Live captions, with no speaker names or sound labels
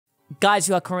Guys,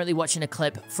 you are currently watching a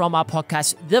clip from our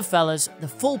podcast, The Fellas. The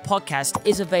full podcast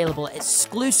is available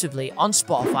exclusively on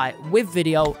Spotify with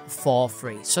video for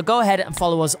free. So go ahead and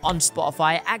follow us on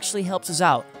Spotify. It actually helps us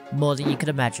out more than you could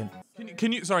imagine.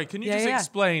 Can you just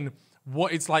explain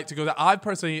what it's like to go there? I've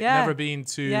personally never been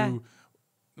to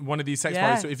one of these sex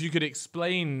parties. So if you could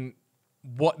explain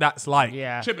what that's like.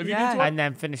 Yeah. Chip, have you been to one? And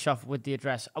then finish off with the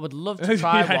address. I would love to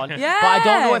try one, but I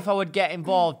don't know if I would get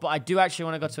involved, but I do actually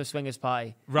want to go to a swingers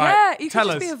party. Right. Yeah, you Tell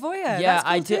could us. just be a voyeur. Yeah,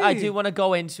 That's cool I too. do want to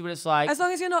go in, see what it's like. As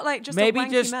long as you're not like just maybe a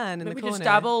wanky just, man in the maybe corner. just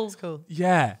dabble. It's cool.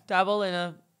 Yeah. Dabble in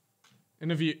a...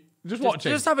 In a view. Just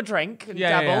watching. Just have a drink and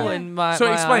dabble in my So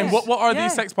my explain, eyes. what are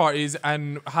these sex parties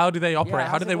and how do they operate?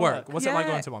 How do they work? What's it like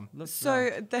going to one?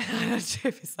 So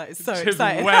Chip is like so Chip's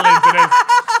excited. well into this.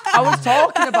 I was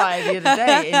talking about it the other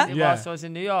day whilst I was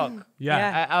in New York.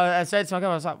 Yeah. I said to my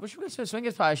girl, I was like, we should go to a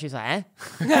swingers party. She's like,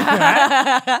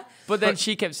 eh? But then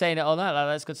she kept saying it all night, like,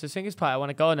 let's go to a swingers party. I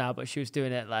want to go now. But she was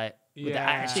doing it like with the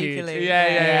attitude. Cheekily.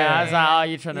 Yeah. I was like, oh,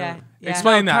 you're trying to...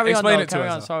 Explain that. Explain it to carry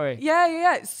us. on, sorry.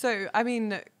 Yeah. So, I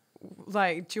mean,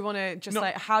 like, do you want to just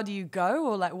like, how do you go?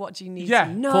 Or like, what do you need to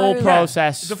know? Full Like,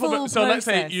 process. So let's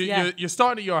say you're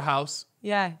starting at your house.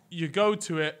 Yeah. You go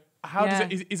to it. How does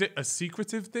it? Is it a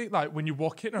secretive thing? Like when you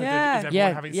walk in, or is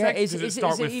everyone having yeah. sex? Does it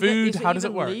start with food? How does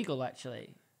it work? Legal,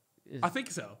 actually? I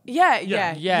think so. Yeah.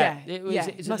 Is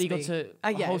it legal to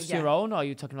host your own, or are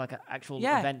you talking like an actual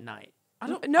event night? I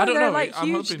don't No, know. they're like I'm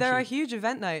huge. hoping There are huge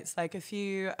event nights, like a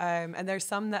few, and there's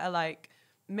some that are like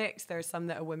mixed. There are some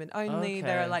that are women only.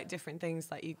 There are like different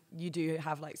things. Like you do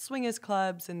have like swingers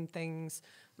clubs and things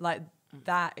like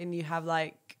that, and you have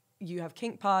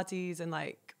kink parties and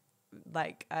like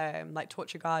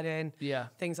Torture Garden,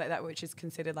 things like that, which is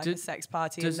considered like a sex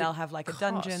party, and they'll have like a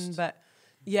dungeon, but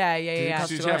Do you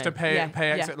have to pay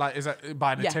exit? Like, is that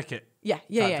buying a ticket? Yeah.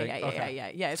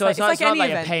 So it's not like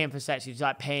you're paying for sex. You're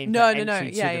like paying for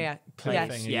entry to the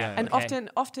place. And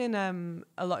often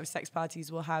a lot of sex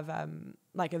parties will have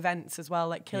like events as well.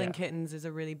 Like Killing Kittens is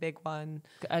a really big one.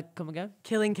 Come again?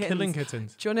 Killing Kittens. Killing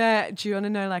Kittens. Do you wanna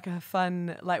know like a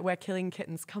fun like where Killing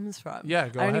Kittens comes from? Yeah,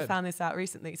 go I only ahead. found this out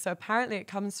recently. So apparently it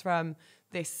comes from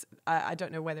this. I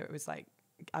don't know whether it was like.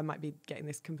 I might be getting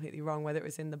this completely wrong, whether it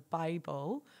was in the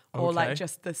Bible or like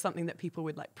just something that people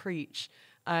would like preach,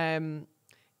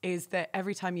 is that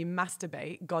every time you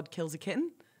masturbate, God kills a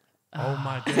kitten. Oh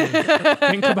my goodness.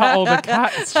 Think about all the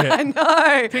cats, shit. I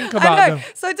know. Think about them.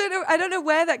 So I don't know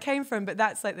where that came from, but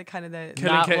that's like the kind of the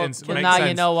Killing kittens. Well, makes now sense.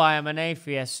 you know why I'm an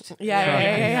atheist.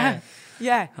 Yeah.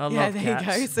 love There you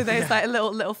cats. go. So there's like a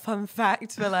little fun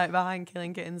fact for like behind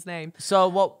Killing Kittens' name. So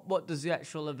what does the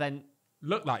actual event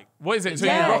Look like? What is it? So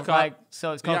Yeah. you rock look up. like?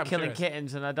 So it's called I'm Killing curious.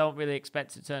 Kittens, and I don't really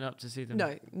expect to turn up to see them.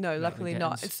 No, luckily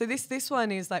not. kittens. So this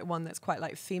one is like one that's quite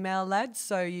like female led.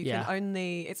 So you can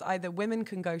only, it's either women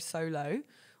can go solo,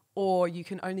 or you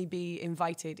can only be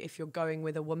invited if you're going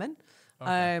with a woman.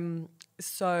 Okay.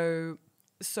 So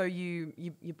you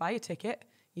buy a ticket,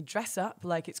 you dress up,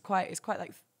 like it's quite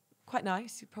like quite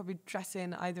nice. You probably dress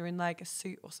in either in like a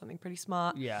suit or something pretty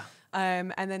smart. Yeah.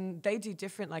 And then they do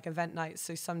different like event nights.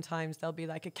 So sometimes there'll be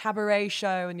like a cabaret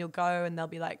show and you'll go and there'll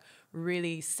be like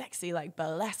really sexy like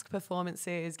burlesque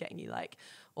performances, getting you like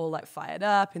all like fired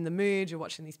up in the mood. You're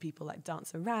watching these people like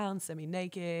dance around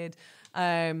semi-naked.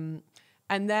 And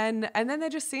then there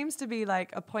just seems to be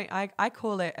like a point, I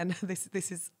call it, and this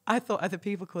is, I thought other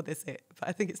people called this it, but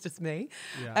I think it's just me.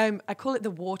 Yeah. I call it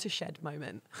the watershed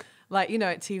moment. Like, you know,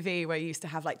 at TV where you used to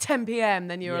have like 10 p.m,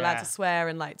 then you were allowed to swear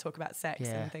and like talk about sex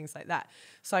and things like that.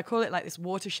 So I call it like this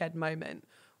watershed moment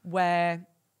where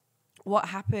what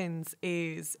happens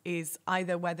is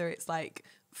either whether it's like,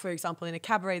 for example, in a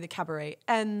cabaret, the cabaret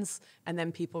ends and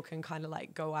then people can kind of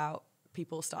like go out,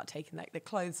 people start taking like their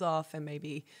clothes off and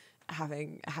maybe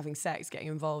having sex, getting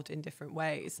involved in different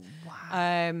ways.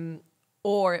 Wow.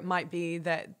 Or it might be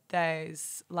that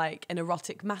there's like an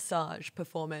erotic massage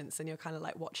performance and you're kind of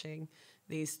like watching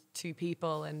these two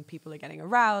people and people are getting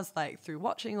aroused like through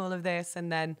watching all of this,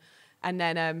 and then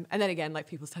again like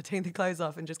people start taking the clothes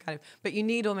off and just kind of, but you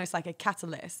need almost like a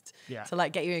catalyst to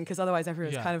like get you in, because otherwise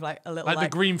everyone's kind of like a little like the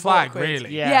green flag, awkward.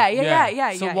 really.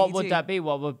 Yeah. So what would that be?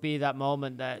 What would be that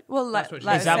moment that? Well, like is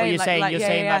that what you're saying? You're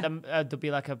saying that there'll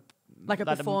be like a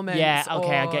performance. Yeah,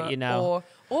 okay, I get you now.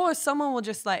 Or someone will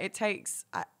just like, it takes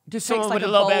just someone like with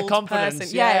a little bit of bold confidence.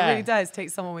 Person. Yeah, it really does take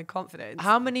someone with confidence.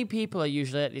 How many people are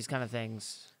usually at these kind of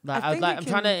things? Like, I think I'm it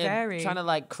trying can vary. to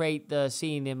like create the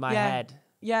scene in my head.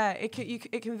 Yeah, it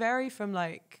can vary from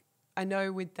like, I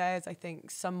know with theirs, I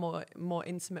think some more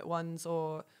intimate ones,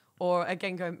 or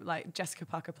again going like Jessica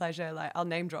Parker Pleasure, like I'll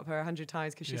name drop her 100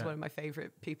 times because she's one of my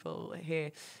favorite people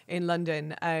here in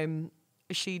London.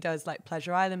 she does like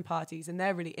Pleasure Island parties, and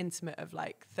they're really intimate, of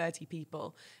like 30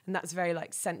 people, and that's very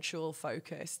like sensual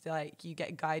focused. Like you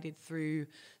get guided through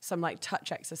some like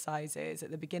touch exercises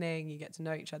at the beginning, you get to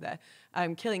know each other.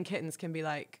 Killing Kittens can be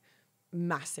like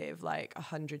massive, like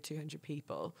 100, 200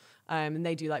 people, and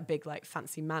they do like big like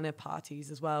fancy manor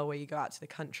parties as well, where you go out to the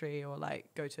country or like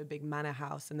go to a big manor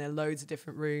house, and there are loads of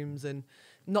different rooms. And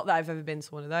not that I've ever been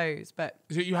to one of those, but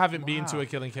so you haven't been to a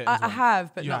Killing Kittens I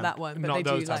have, but you not that one. But not they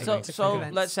those do like so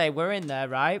events. let's say we're in there,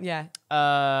 right? Yeah.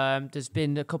 There's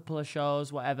been a couple of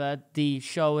shows, whatever. The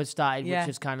show has started, which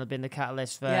has kind of been the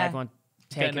catalyst for everyone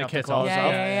taking off the clothes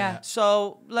off.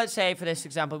 So let's say for this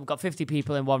example, we've got 50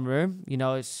 people in one room. You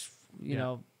know, it's you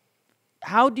know,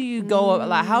 how do you go?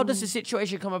 Like, how does the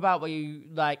situation come about where you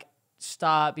like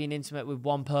start being intimate with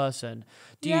one person?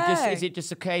 Do you just, is it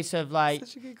just a case of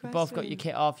like you both got your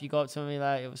kit off, you go up to me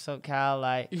like, what's up, Cal?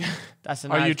 Like, that's a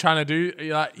nice... Are you trying to do?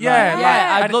 You're like,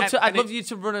 I'd love you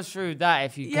to run us through that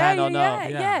if you can or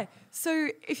not. Yeah. So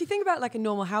if you think about like a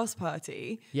normal house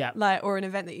party, like, or an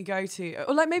event that you go to,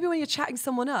 or like maybe when you're chatting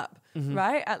someone up,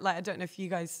 right? Like, I don't know if you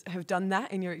guys have done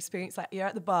that in your experience. Like you're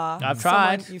at the bar. I've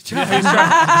tried. You've tried.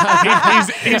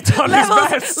 he's done his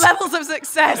best. Levels of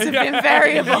success have been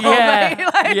variable.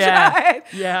 Yeah.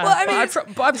 Well, I mean,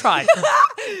 but I've tried.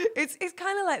 It's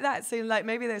kind of like that. So like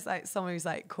maybe there's like someone who's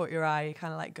like caught your eye. You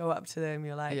kind of like go up to them.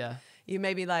 You're like, you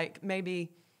maybe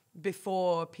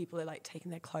before people are like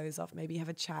taking their clothes off, maybe you have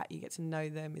a chat, you get to know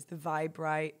them. Is the vibe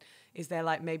right? Is there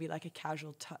like maybe like a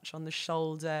casual touch on the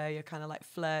shoulder? You're kind of like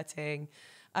flirting.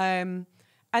 And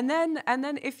then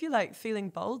if you're like feeling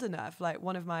bold enough, like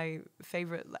one of my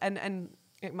favorite, and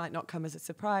it might not come as a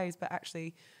surprise, but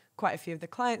actually quite a few of the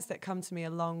clients that come to me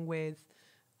along with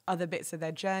other bits of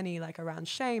their journey, like around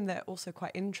shame, they're also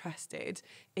quite interested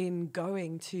in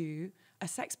going to a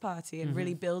sex party and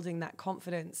really building that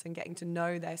confidence and getting to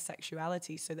know their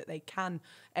sexuality so that they can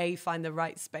find the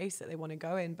right space that they want to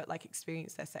go in, but like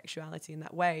experience their sexuality in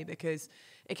that way, because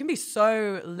it can be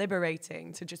so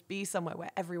liberating to just be somewhere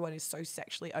where everyone is so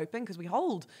sexually open, because we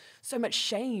hold so much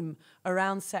shame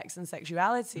around sex and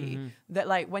sexuality that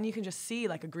like when you can just see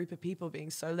like a group of people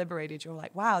being so liberated, you're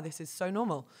like, wow, this is so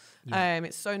normal.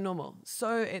 It's so normal.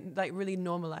 So it like really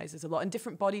normalizes a lot. And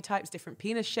different body types, different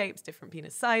penis shapes, different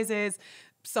penis sizes.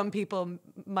 Some people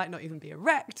might not even be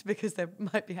erect because they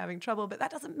might be having trouble, but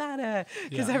that doesn't matter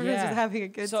because everyone's just having a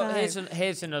good time. So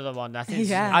here's another one. I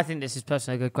think this is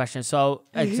personally a good question. So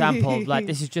example, like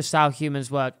this is just how humans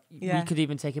work. We could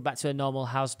even take it back to a normal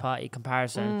house party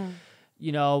comparison.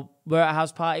 You know, we're at a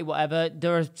house party, whatever.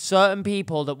 There are certain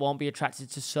people that won't be attracted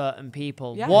to certain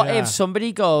people. What if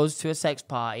somebody goes to a sex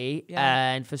party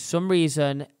and for some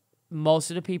reason,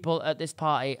 most of the people at this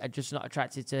party are just not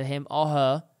attracted to him or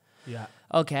her? Yeah.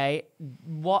 Okay.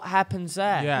 What happens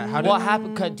there? Yeah. What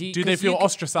happens? Do they feel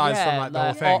ostracized from like the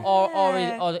whole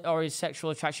thing? Or is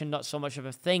sexual attraction not so much of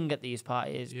a thing at these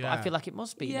parties? But I feel like it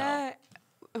must be. Yeah.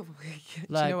 No? Like, do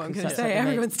you know what I'm going to say?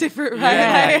 Everyone's different,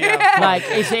 right? Like,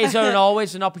 is there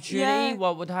always an opportunity?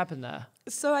 What would happen there?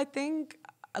 So I think,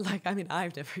 like, I mean,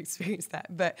 I've never experienced that,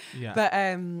 but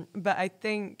I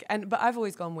think, but I've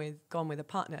always gone with a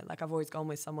partner. Like, I've always gone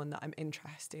with someone that I'm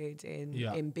interested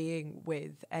in being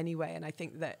with anyway. And I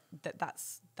think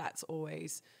that's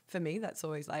always, for me, that's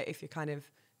always like, if you're kind of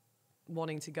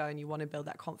wanting to go and you want to build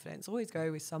that confidence, always go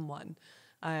with someone.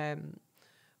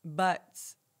 But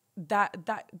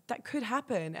that could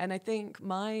happen. And I think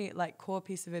my like core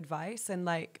piece of advice and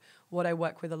like what I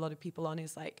work with a lot of people on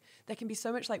is like there can be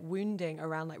so much like wounding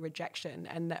around like rejection,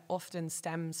 and that often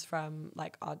stems from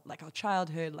like our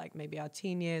childhood, like maybe our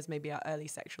teen years, maybe our early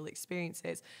sexual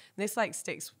experiences. And this like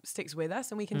sticks with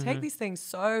us, and we can take these things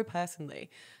so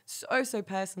personally, so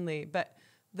personally. But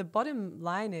the bottom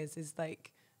line is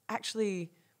like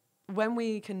actually, when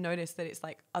we can notice that it's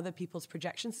like other people's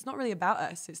projections, it's not really about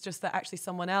us. It's just that actually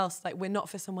someone else, like we're not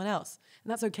for someone else.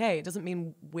 And that's okay. It doesn't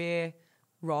mean we're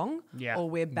wrong or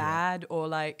we're bad or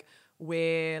like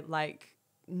we're like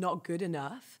not good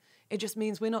enough. It just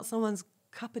means we're not someone's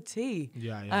cup of tea.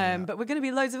 But we're going to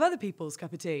be loads of other people's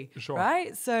cup of tea,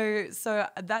 right? So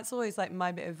that's always like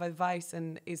my bit of advice,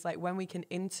 and is like when we can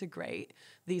integrate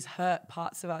these hurt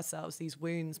parts of ourselves, these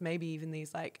wounds, maybe even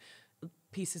these like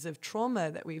pieces of trauma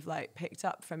that we've like picked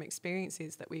up from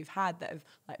experiences that we've had that have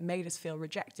like made us feel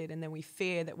rejected, and then we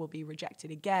fear that we'll be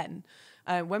rejected again.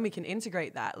 When we can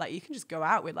integrate that, like you can just go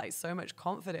out with like so much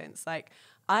confidence. Like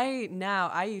I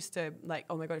used to like,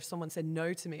 oh my God, if someone said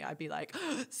no to me, I'd be like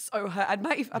so hurt. I'd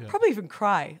probably even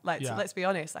cry. Like, so let's be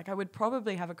honest. Like I would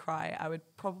probably have a cry. I would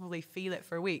probably feel it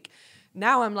for a week.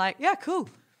 Now I'm like, yeah, cool.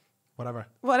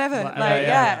 whatever.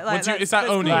 Like, is that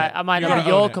only? Like, I might not be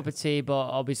your cup of tea, but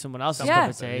I'll be someone else's cup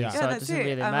of tea. So it doesn't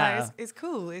really matter. Like, it's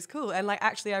cool. And like,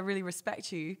 actually, I really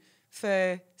respect you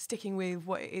for sticking with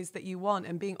what it is that you want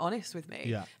and being honest with me.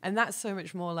 Yeah. And that's so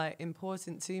much more like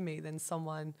important to me than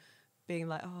someone being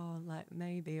like, oh, like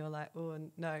maybe, or like, oh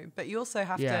no. But you also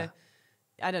have to,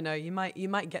 I don't know, you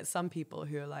might get some people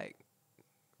who are like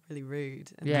really rude.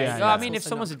 And I mean, if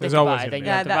someone's a dick about it, then you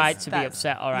have the right to be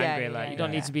upset or angry. Like, you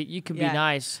don't need to be, you can be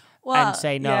nice and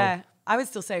say no. Yeah. I would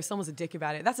still say if someone's a dick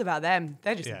about it, that's about them.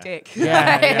 They're just a dick. It's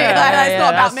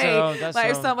not about me.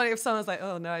 Like if someone's like,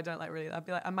 oh no, I don't like really, I'd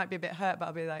be like, I might be a bit hurt, but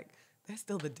I'll be like, they're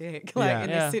still the dick. Like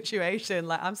in this situation,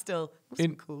 like I'm still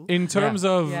cool. In terms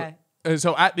of,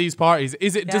 so at these parties,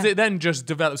 does it then just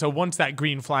develop? So once that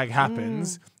green flag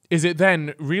happens, is it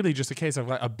then really just a case of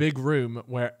like a big room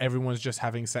where everyone's just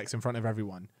having sex in front of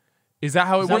everyone? Is that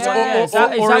how it works?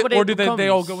 Or do they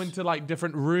all go into like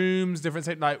different rooms,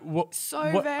 different like what?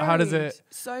 Varied. How does it?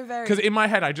 So varied. Because in my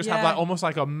head, I just have like almost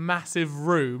like a massive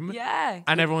room. Yeah.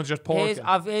 And everyone's just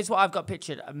porking. Here's what I've got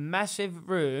pictured: a massive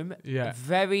room. Yeah.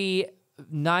 Very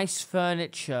nice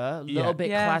furniture, a little bit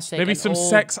classic. Maybe some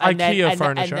sex IKEA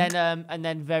furniture. And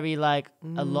then very like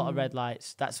a lot of red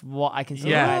lights. That's what I can see.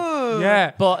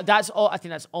 Yeah. But that's all. I think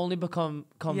that's only come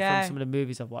from some of the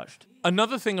movies I've watched.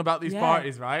 Another thing about these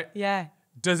parties, right? Yeah.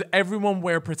 Does everyone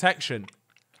wear protection?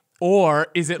 Or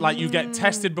is it like you get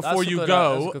tested before you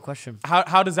go? That's a good question.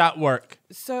 How does that work?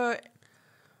 So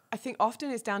I think often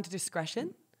it's down to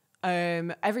discretion.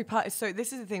 Every party. So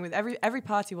this is the thing with every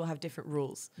party will have different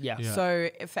rules. Yeah. So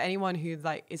for anyone who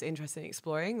like is interested in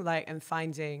exploring like and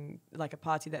finding like a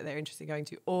party that they're interested in going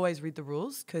to, always read the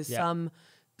rules because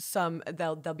some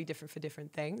they'll be different for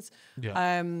different things.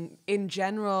 Yeah. In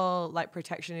general, like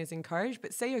protection is encouraged,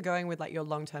 but say you're going with like your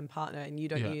long-term partner and you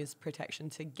don't use protection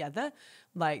together,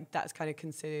 like that's kind of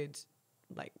considered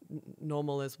like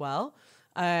normal as well.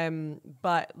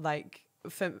 But like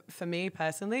for me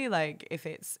personally, like if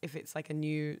it's like a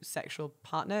new sexual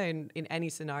partner in any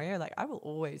scenario, like I will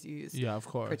always use of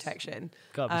course protection.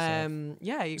 Gotta be safe.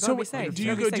 Yeah, you gotta be safe. Do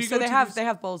you go so they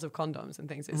have bowls of condoms and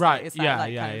things. It's right. It's that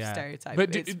kind of stereotype.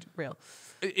 But it's real.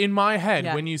 In my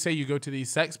head, when you say you go to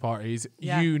these sex parties,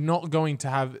 you're not going to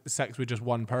have sex with just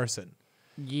one person.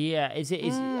 Yeah, is that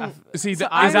a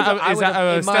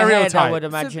stereotype? I would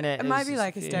imagine it might be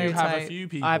like a stereotype. You have a few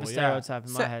people. I have a stereotype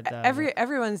in my head.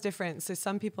 Everyone's different. So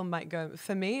some people might go.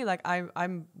 For me, like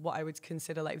I'm what I would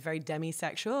consider like very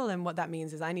demisexual, and what that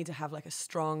means is I need to have like a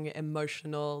strong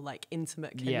emotional, like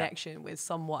intimate connection with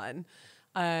someone,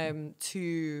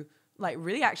 to like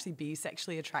really actually be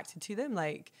sexually attracted to them.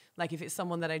 Like if it's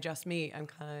someone that I just meet, I'm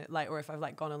kind of like, or if I've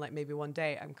like gone on like maybe one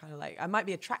date, I'm kind of like, I might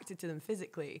be attracted to them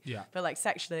physically, but like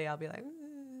sexually I'll be like,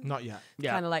 not yet.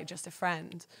 Kind of like just a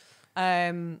friend.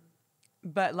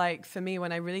 But like for me,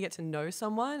 when I really get to know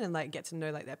someone and like get to know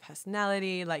like their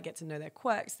personality, like get to know their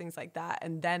quirks, things like that,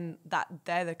 and then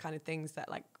they're the kind of things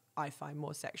that like I find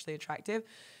more sexually attractive.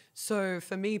 So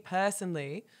for me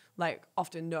personally, like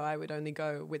often no, I would only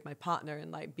go with my partner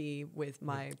and like be with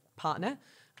my partner.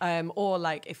 Or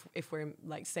like if we're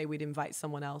like, say we'd invite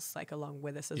someone else like along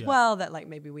with us as well that like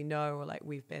maybe we know or like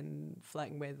we've been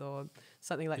flirting with or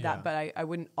something like that. But I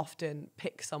wouldn't often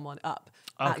pick someone up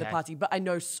at the party. But I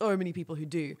know so many people who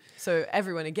do. So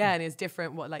everyone again is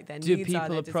different. What like their needs are. Do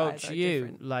people approach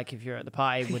you like if you're at the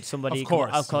party with somebody? Of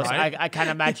course. Right? I can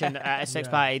imagine at a sex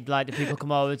party, like do people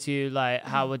come over to you? Like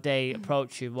how would they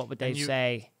approach you? What would they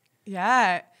say?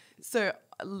 Yeah. So.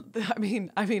 I mean,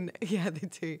 yeah, they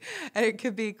do. And it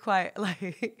could be quite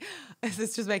like,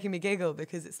 it's just making me giggle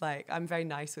because it's like, I'm very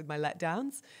nice with my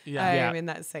letdowns. In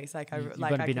that sense, like I can do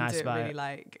it really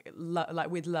like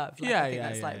with love. Like, I think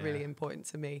that's like really important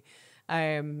to me.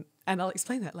 And I'll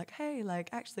explain that like, hey, like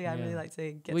actually I really like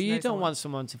to get to know you don't someone. Want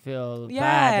someone to feel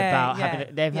bad about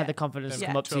having they've had the confidence to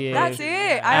come up to you. That's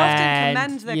it. I often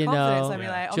commend their confidence. I'll be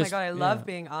like, oh my God, I love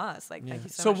being asked. Like, thank you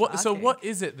so much. So what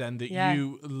is it then that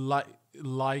you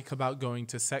like about going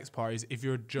to sex parties if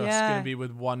you're just going to be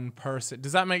with one person?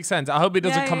 Does that make sense? I hope it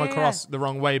doesn't come across the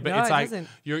wrong way, but it's like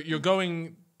you're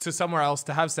going to somewhere else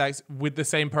to have sex with the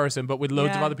same person, but with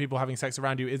loads of other people having sex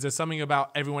around you. Is there something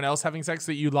about everyone else having sex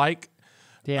that you like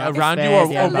around you, or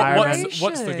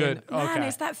what's the good? Man,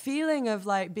 it's that feeling of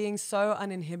like being so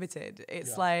uninhibited.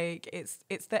 It's like it's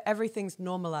that everything's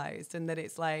normalized, and that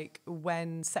it's like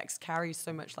when sex carries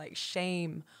so much like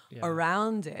shame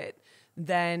around it,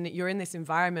 then you're in this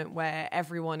environment where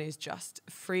everyone is just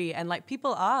free, and like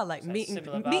people are like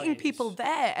meeting people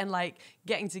there and like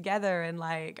getting together, and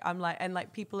like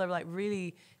people are like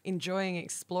really enjoying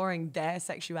exploring their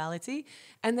sexuality.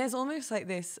 And there's almost like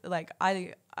this, like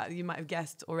you might have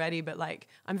guessed already, but like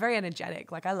I'm very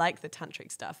energetic. Like I like the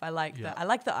tantric stuff. I like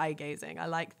the eye gazing. I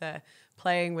like the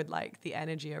playing with like the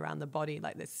energy around the body,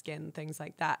 like the skin, things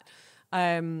like that.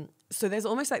 So there's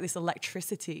almost like this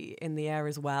electricity in the air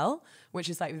as well, which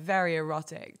is like very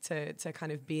erotic to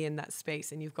kind of be in that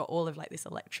space. And you've got all of like this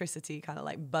electricity kind of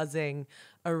like buzzing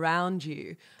around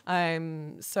you.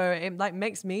 So it like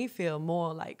makes me feel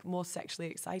more sexually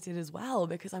excited as well,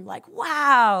 because I'm like,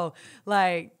 wow,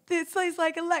 like this is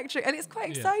like electric. And it's quite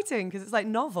exciting because it's like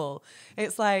novel.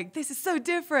 It's like, this is so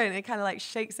different. It kind of like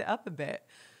shakes it up a bit.